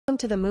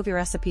to the Movie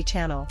Recipe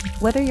channel.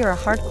 Whether you're a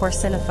hardcore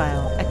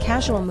cinephile, a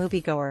casual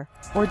moviegoer,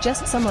 or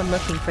just someone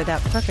looking for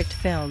that perfect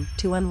film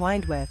to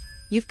unwind with,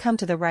 you've come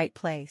to the right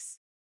place.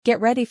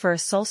 Get ready for a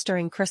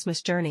soul-stirring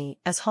Christmas journey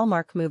as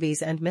Hallmark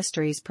Movies and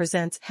Mysteries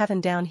presents Heaven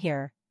Down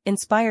Here,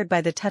 inspired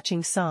by the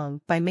touching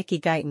song by Mickey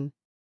Guyton.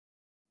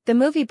 The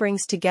movie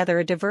brings together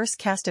a diverse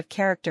cast of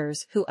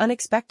characters who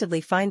unexpectedly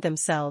find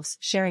themselves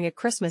sharing a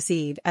Christmas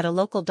Eve at a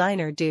local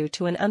diner due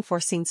to an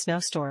unforeseen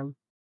snowstorm.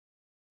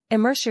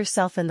 Immerse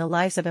yourself in the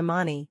lives of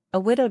Imani, a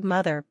widowed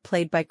mother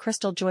played by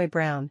Crystal Joy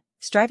Brown,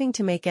 striving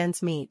to make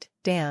ends meet,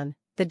 Dan,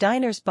 the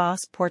diner's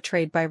boss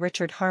portrayed by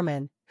Richard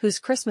Harmon, whose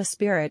Christmas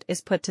spirit is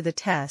put to the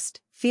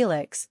test,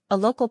 Felix, a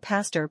local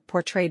pastor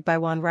portrayed by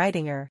Juan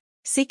Ridinger,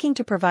 seeking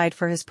to provide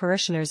for his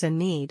parishioners in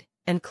need,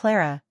 and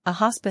Clara, a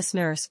hospice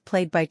nurse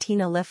played by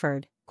Tina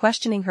Lifford,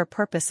 questioning her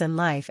purpose in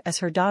life as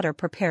her daughter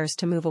prepares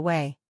to move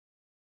away.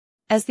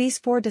 As these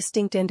four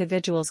distinct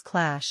individuals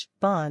clash,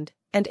 bond,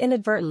 and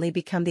inadvertently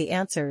become the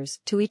answers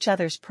to each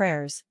other's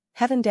prayers,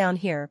 Heaven Down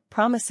Here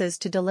promises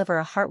to deliver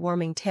a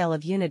heartwarming tale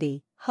of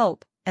unity,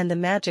 hope, and the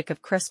magic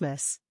of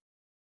Christmas.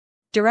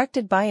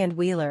 Directed by Ann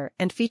Wheeler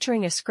and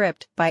featuring a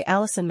script by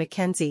Allison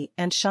Mackenzie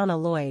and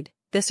Shauna Lloyd,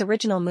 this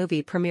original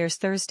movie premieres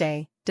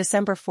Thursday,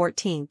 December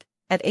 14th,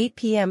 at 8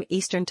 p.m.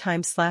 Eastern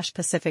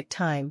Time/Pacific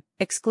Time,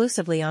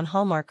 exclusively on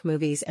Hallmark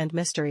Movies and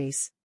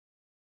Mysteries.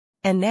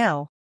 And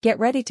now, get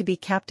ready to be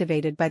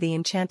captivated by the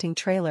enchanting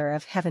trailer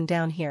of Heaven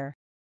Down Here.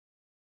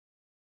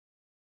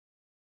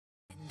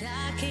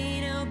 I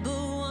can't help but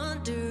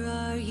wonder,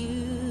 are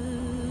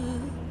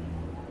you?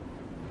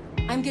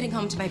 I'm getting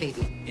home to my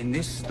baby. In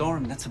this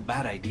storm, that's a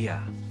bad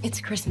idea.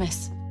 It's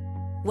Christmas.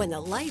 When the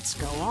lights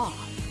go off,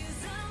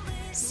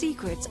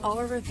 secrets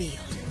are revealed.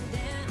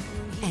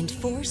 And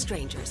four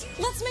strangers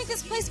Let's make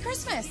this place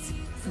Christmas.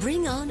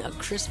 bring on a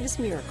Christmas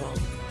miracle.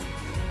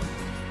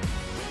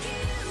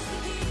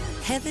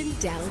 Heaven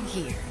Down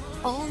Here.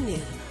 All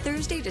new.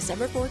 Thursday,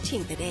 December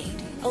 14th at 8.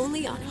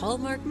 Only on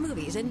Hallmark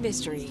Movies and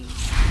Mysteries.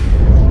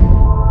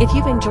 If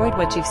you've enjoyed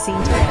what you've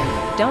seen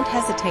today, don't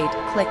hesitate,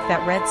 click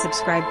that red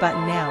subscribe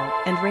button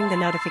now and ring the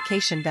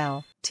notification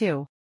bell, too.